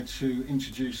To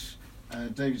introduce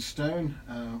David Stone.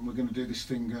 We're going to do this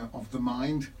thing of the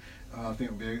mind. I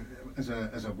think it'll be as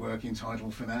a working title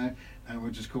for now, and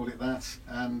we'll just call it that.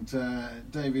 And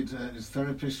David, as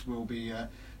therapist, will be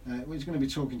he's going to be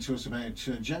talking to us about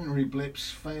January blips,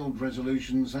 failed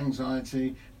resolutions,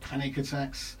 anxiety, panic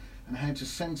attacks, and how to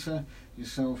centre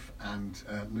yourself and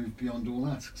move beyond all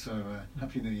that. So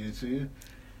Happy New Year to you.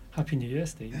 Happy New Year,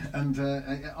 Steve. And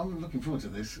I'm looking forward to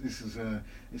this. This is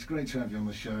it's great to have you on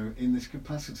the show in this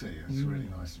capacity. It's really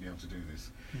nice to be able to do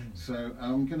this. So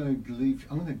I'm going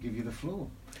to give you the floor.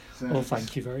 So well,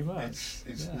 thank you very much.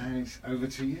 Now it's over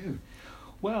to you.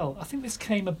 Well, I think this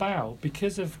came about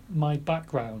because of my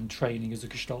background training as a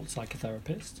Gestalt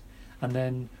psychotherapist, and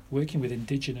then working with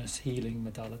indigenous healing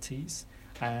modalities,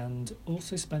 and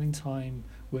also spending time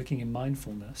working in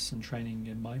mindfulness and training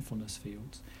in mindfulness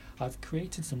fields. I've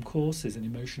created some courses in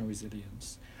emotional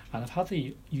resilience, and I've had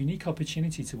the unique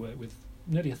opportunity to work with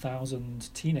nearly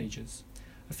 1,000 teenagers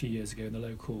a few years ago in the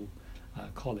local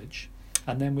college,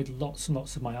 and then with lots and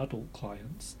lots of my adult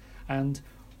clients. And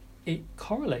it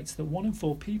correlates that 1 in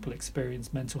 4 people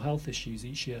experience mental health issues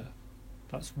each year.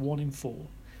 That's 1 in 4.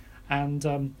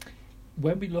 And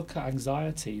when we look at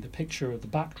anxiety, the picture of the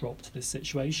backdrop to this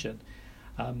situation,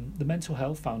 the Mental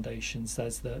Health Foundation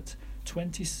says that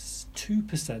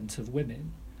 22% of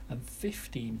women and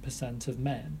 15% of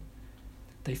men,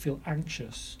 they feel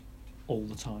anxious all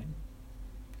the time,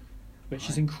 which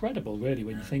is incredible, really,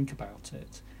 when you think about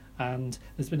it. And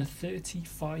there's been a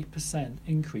 35%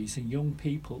 increase in young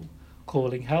people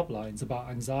calling helplines about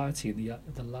anxiety in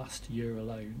the last year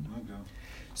alone. Okay.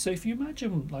 So if you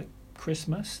imagine, like,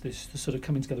 Christmas, this sort of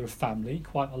coming together of family,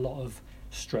 quite a lot of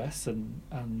stress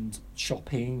and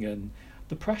shopping and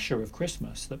the pressure of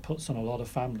Christmas that puts on a lot of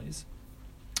families.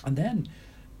 And then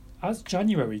as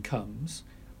January comes,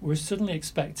 we're suddenly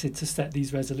expected to set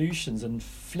these resolutions and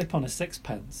flip on a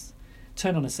sixpence,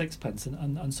 turn on a sixpence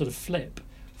and sort of flip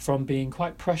from being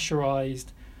quite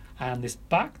pressurised and this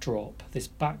backdrop, this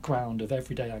background of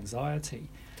everyday anxiety,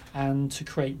 and to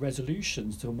create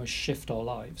resolutions to almost shift our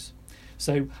lives.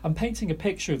 So I'm painting a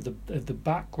picture of the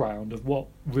background of what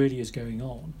really is going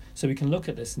on, so we can look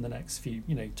at this in the next few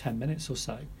 10 minutes or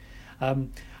so,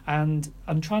 and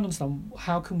I'm trying to understand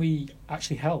how can we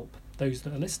actually help those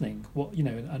that are listening.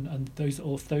 And those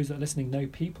that are listening know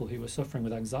people who are suffering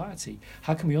with anxiety.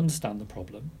 How can we understand the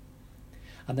problem,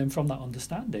 and then from that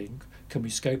understanding, can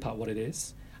we scope out what it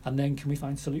is, and then can we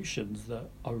find solutions that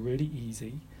are really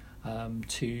easy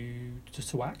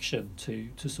to action, to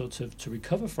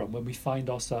recover from when we find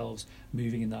ourselves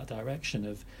moving in that direction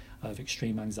of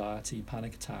extreme anxiety,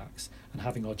 panic attacks, and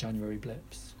having our January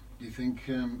blips. Do you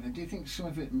think some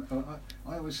of it?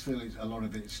 I always feel a lot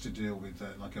of it's to deal with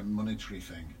like a monetary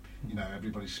thing. You know,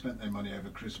 everybody spent their money over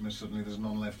Christmas. Suddenly, there's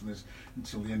none left, and there's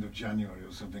until the end of January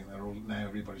or something. Now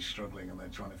everybody's struggling, and they're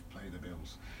trying to pay the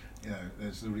bills. You know,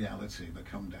 there's the reality, the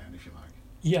come down, if you like.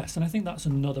 Yes, and I think that's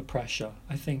another pressure.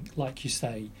 I think, like you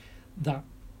say, that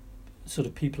sort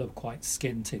of people are quite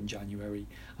skint in January,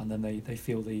 and then they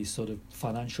feel the sort of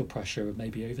financial pressure of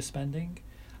maybe overspending,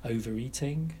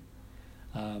 overeating,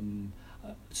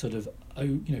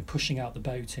 pushing out the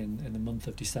boat in the month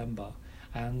of December.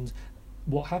 And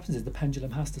what happens is the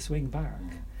pendulum has to swing back.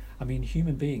 I mean,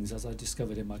 human beings, as I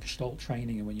discovered in my Gestalt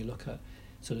training, and when you look at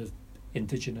sort of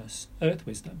indigenous earth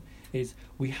wisdom, is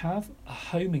we have a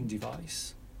homing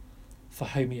device for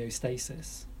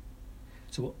homeostasis.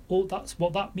 So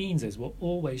what that means is we're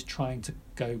always trying to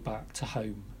go back to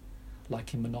home,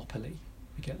 like in Monopoly.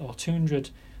 We get our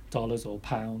 $200 or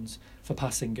pounds for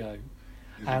pass and go.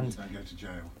 And don't go to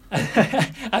jail.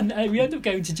 And we end up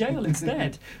going to jail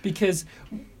instead, because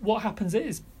what happens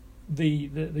is the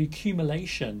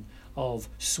accumulation of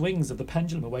swings of the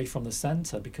pendulum away from the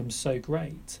centre becomes so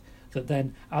great that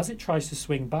then as it tries to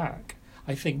swing back,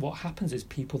 I think what happens is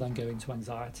people then go into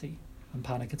anxiety and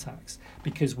panic attacks,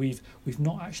 because we've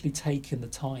not actually taken the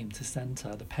time to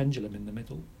centre the pendulum in the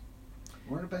middle.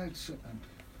 What about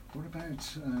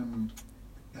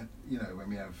when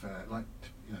we have like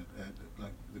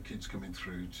the kids coming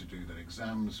through to do their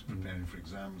exams, preparing for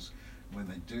exams, when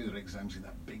they do their exams in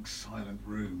that big silent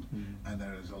room, and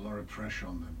there is a lot of pressure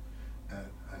on them,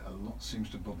 a lot seems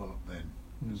to bubble up then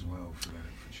as well for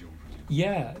children.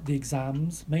 Yeah, the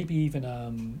exams, maybe even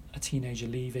a teenager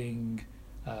leaving,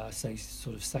 say,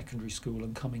 sort of secondary school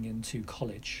and coming into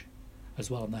college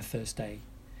as well on their first day.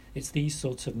 It's these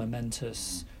sorts of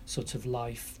momentous, sort of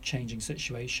life-changing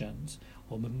situations,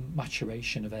 or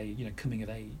maturation of age, coming of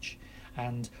age.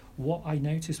 And what I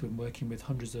noticed when working with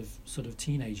hundreds of sort of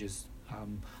teenagers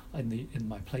in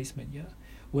my placement year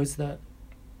was that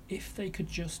if they could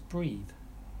just breathe,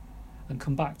 and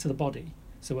come back to the body.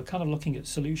 So we're kind of looking at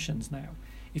solutions now.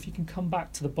 If you can come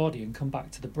back to the body and come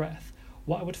back to the breath,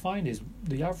 what I would find is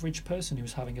the average person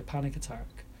who's having a panic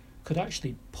attack could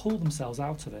actually pull themselves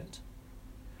out of it.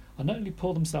 And not only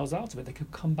pull themselves out of it, they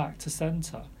could come back to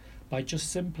centre by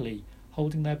just simply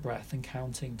holding their breath and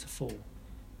counting to 4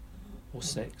 or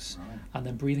 6, Right. and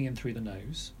then breathing in through the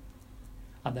nose,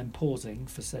 and then pausing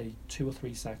for, say, 2 or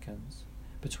 3 seconds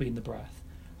between the breath,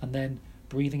 and then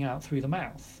breathing out through the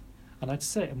mouth. And I'd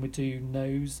sit and we'd do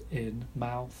nose in,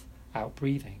 mouth out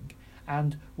breathing,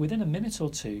 and within a minute or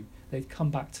two they'd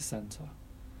come back to centre.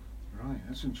 Right,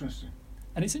 that's interesting.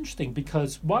 And it's interesting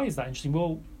because, why is that interesting?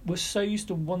 Well, we're so used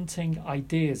to wanting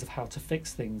ideas of how to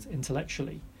fix things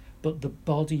intellectually, but the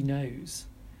body knows.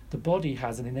 The body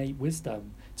has an innate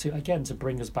wisdom to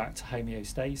bring us back to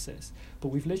homeostasis, but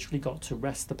we've literally got to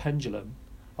rest the pendulum,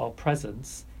 our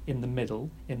presence, in the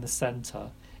middle, in the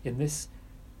centre, in this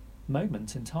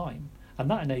moment in time, and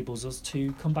that enables us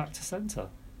to come back to centre.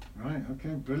 Right,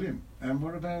 okay, brilliant. And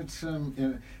what about,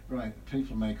 right,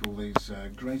 people make all these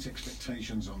great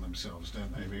expectations on themselves,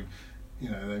 don't they?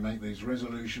 They make these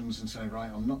resolutions and say,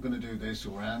 right, I'm not going to do this,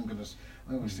 or I am going to...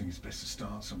 I always think it's best to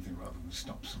start something rather than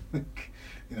stop something,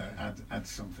 add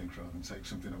something rather than take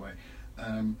something away.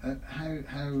 By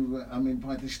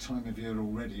this time of year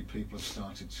already, people have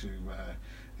started to,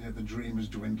 the dream has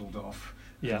dwindled off.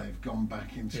 Yeah. And they've gone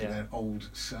back into their old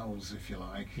selves, if you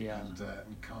like, and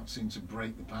can't seem to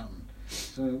break the pattern.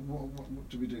 So what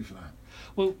do we do for that?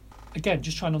 Well, again,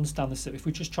 just trying to understand this. If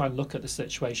we just try and look at the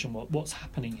situation, what's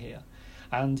happening here,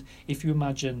 and if you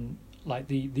imagine like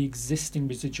the existing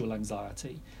residual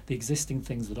anxiety, the existing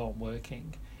things that aren't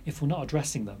working, if we're not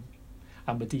addressing them,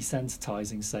 and we're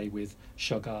desensitizing, say, with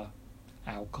sugar,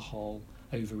 alcohol,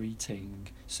 overeating,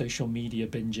 social media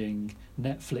binging,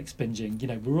 Netflix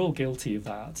binging, we're all guilty of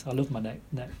that. I love my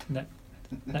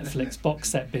Netflix box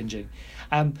set binging.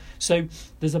 So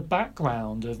there's a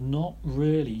background of not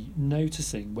really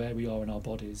noticing where we are in our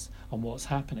bodies and what's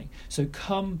happening. So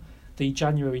come the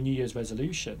January New Year's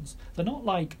resolutions,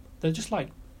 they're just like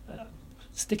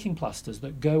sticking plasters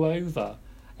that go over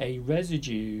a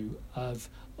residue of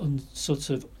sort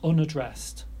of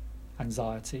unaddressed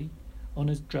anxiety,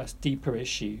 unaddressed deeper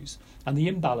issues, and the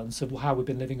imbalance of how we've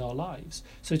been living our lives.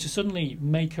 So to suddenly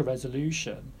make a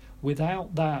resolution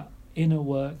without that inner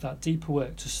work, that deeper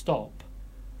work to stop,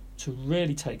 to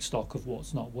really take stock of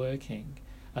what's not working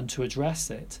and to address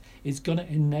it, is going to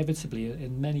inevitably,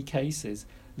 in many cases,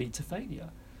 lead to failure.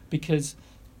 Because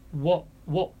what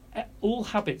all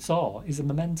habits are is a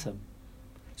momentum.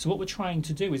 So what we're trying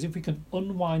to do is, if we can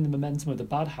unwind the momentum of the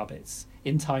bad habits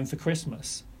in time for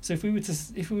Christmas. So if we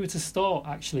were to start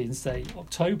actually in, say,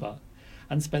 October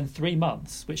and spend 3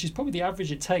 months, which is probably the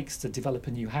average it takes to develop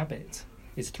a new habit,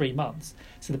 is 3 months.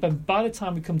 So by the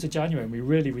time we come to January and we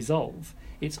really resolve,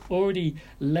 it's already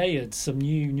layered some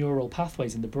new neural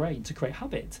pathways in the brain to create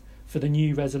habit for the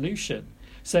new resolution.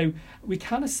 So we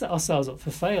kind of set ourselves up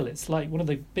for fail. It's like one of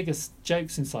the biggest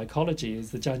jokes in psychology is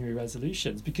the January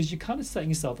resolutions, because you're kind of setting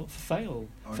yourself up for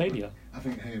failure. I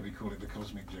think here we call it the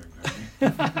cosmic joke.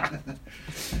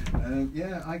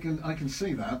 I can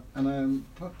see that, and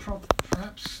but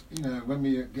perhaps when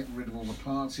we get rid of all the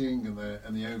partying and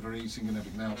the overeating and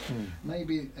everything else,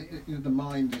 maybe the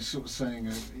mind is sort of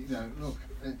saying, look,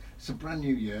 it's a brand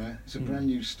new year, it's a brand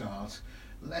new start.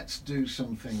 Let's do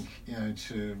something,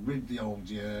 to rid the old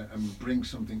year and bring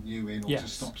something new in, or to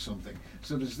stop something.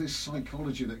 So there's this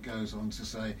psychology that goes on to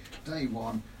say, day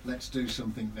one, let's do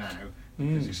something now,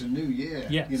 because it's a new year.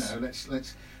 Yes.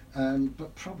 Let's.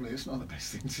 But probably it's not the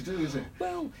best thing to do, is it?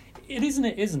 Well, it isn't.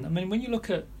 It isn't. I mean, when you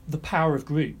look at the power of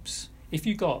groups, if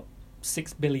you've got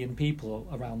 6 billion people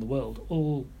around the world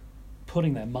all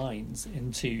putting their minds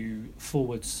into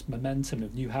forwards momentum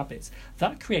of new habits,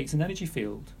 that creates an energy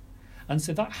field. And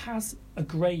so that has a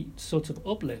great sort of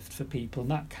uplift for people,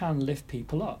 and that can lift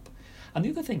people up. And the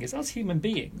other thing is, as human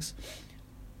beings,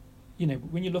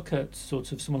 when you look at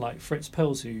sort of someone like Fritz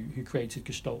Perls, who created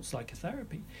Gestalt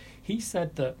psychotherapy, he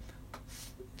said that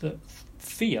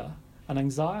fear and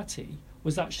anxiety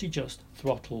was actually just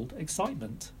throttled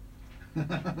excitement.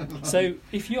 So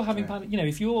if you're having panic,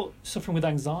 if you're suffering with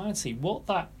anxiety, what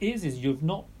that is you've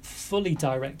not fully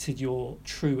directed your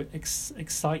true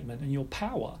excitement and your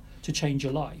power to change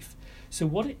your life. So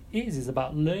what it is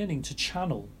about learning to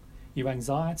channel your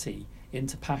anxiety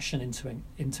into passion,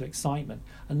 into excitement,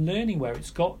 and learning where it's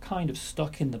got kind of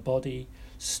stuck in the body,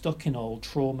 stuck in old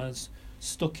traumas,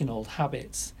 stuck in old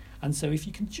habits. And so if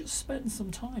you can just spend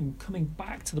some time coming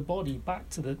back to the body,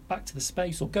 back to the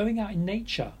space, or going out in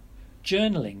nature,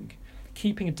 journaling,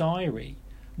 keeping a diary,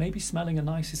 maybe smelling a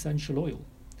nice essential oil,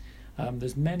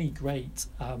 There's many great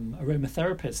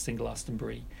aromatherapists in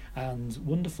Glastonbury and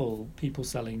wonderful people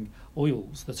selling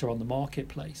oils that are on the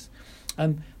marketplace.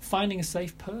 Finding a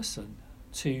safe person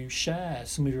to share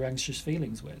some of your anxious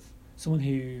feelings with, someone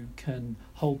who can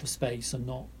hold the space and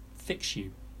not fix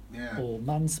you or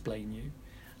mansplain you.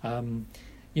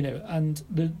 And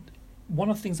one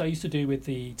of the things I used to do with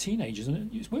the teenagers,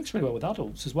 and it works really well with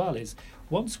adults as well, is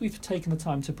once we've taken the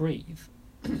time to breathe,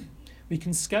 we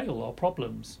can scale our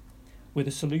problems with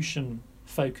a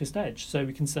solution-focused edge. So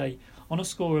we can say, on a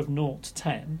score of 0 to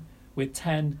 10, with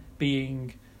 10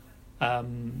 being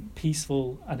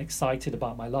peaceful and excited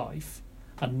about my life,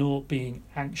 and 0 being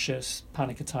anxious,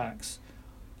 panic attacks,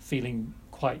 feeling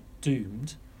quite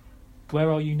doomed,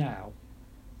 where are you now?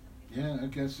 Yeah, I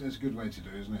guess that's a good way to do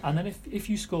it, isn't it? And then if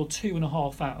you score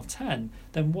 2.5 out of 10,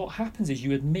 then what happens is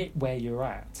you admit where you're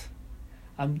at.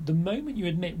 And the moment you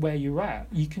admit where you're at,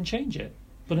 you can change it.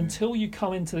 But until you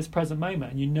come into this present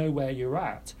moment and you know where you're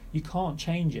at, you can't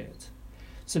change it.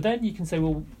 So then you can say,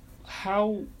 well,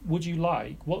 how would you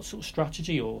like, what sort of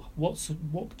strategy or what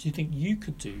do you think you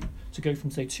could do to go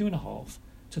from, say, 2.5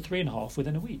 to 3.5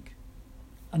 within a week?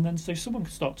 And then so someone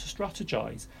can start to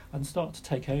strategize and start to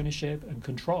take ownership and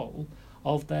control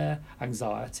of their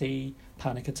anxiety,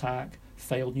 panic attack,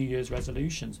 failed New Year's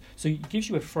resolutions. So it gives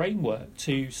you a framework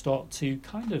to start to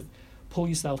kind of pull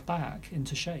yourself back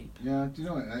into shape. Yeah, do you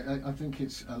know what? I think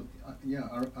it's, I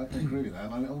agree with that.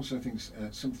 And I also think it's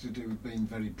something to do with being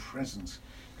very present.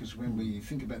 Because when we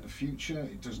think about the future,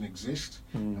 it doesn't exist,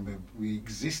 and we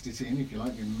exist it in, if you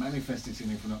like, we manifest it in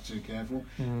if we're not too careful.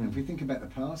 And if we think about the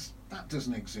past, that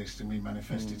doesn't exist, and we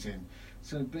manifest it in.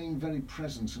 So being very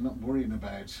present and not worrying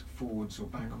about forwards or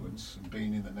backwards and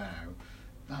being in the now,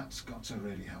 that's got to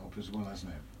really help as well,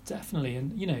 hasn't it? Definitely.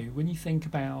 And, you know, when you think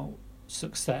about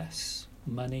success,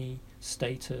 money,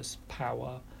 status,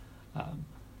 power,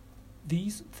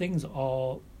 these things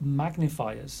are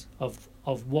magnifiers of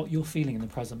what you're feeling in the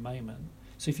present moment.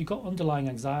 So if you've got underlying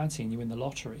anxiety and you win the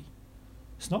lottery,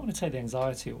 it's not going to take the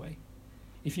anxiety away.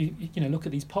 If you look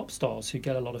at these pop stars who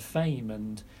get a lot of fame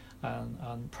and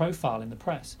profile in the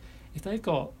press, if they've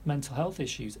got mental health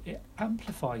issues, it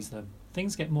amplifies them.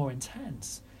 Things get more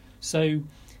intense. So,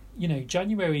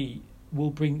 January will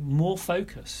bring more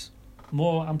focus,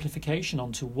 more amplification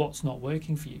onto what's not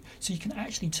working for you. So you can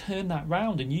actually turn that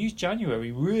round and use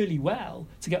January really well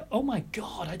to go, oh my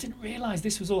God, I didn't realise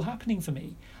this was all happening for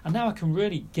me. And now I can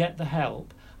really get the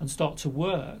help and start to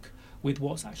work with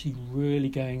what's actually really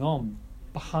going on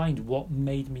behind what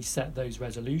made me set those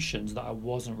resolutions that I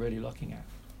wasn't really looking at.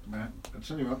 Matt, I'll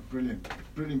tell you what,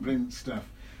 brilliant stuff.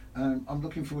 I'm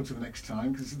looking forward to the next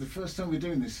time, because it's the first time we're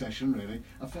doing this session, really.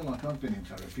 I feel like I've been in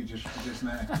therapy just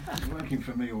now. It's working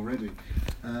for me already.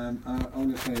 I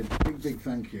want to say a big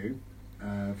thank you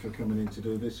for coming in to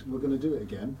do this. We're going to do it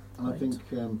again, and right. I think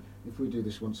if we do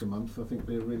this once a month, I think it'd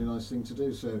be a really nice thing to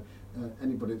do. So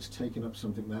anybody that's taken up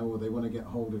something now, or they want to get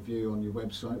hold of you on your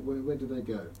website, where do they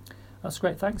go? That's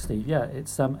great, thanks Steve. Yeah,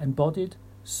 it's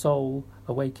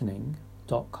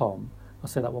embodiedsoulawakening.com. I'll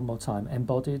say that one more time,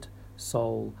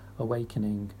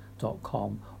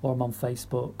 embodiedsoulawakening.com, or I'm on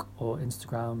Facebook or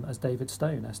Instagram as David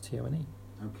Stone, Stone.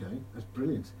 Okay, that's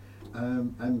brilliant.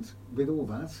 And with all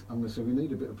that, I'm going to say we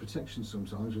need a bit of protection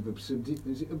sometimes with obsidian.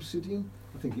 Is it obsidian?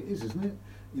 I think it is, isn't it?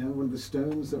 One of the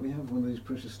stones that we have, one of these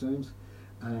precious stones.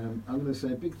 I'm going to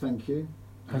say a big thank you.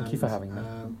 Thank you for having me.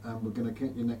 And we're going to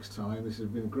get you next time. This has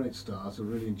been a great start. I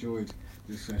really enjoyed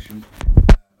this session.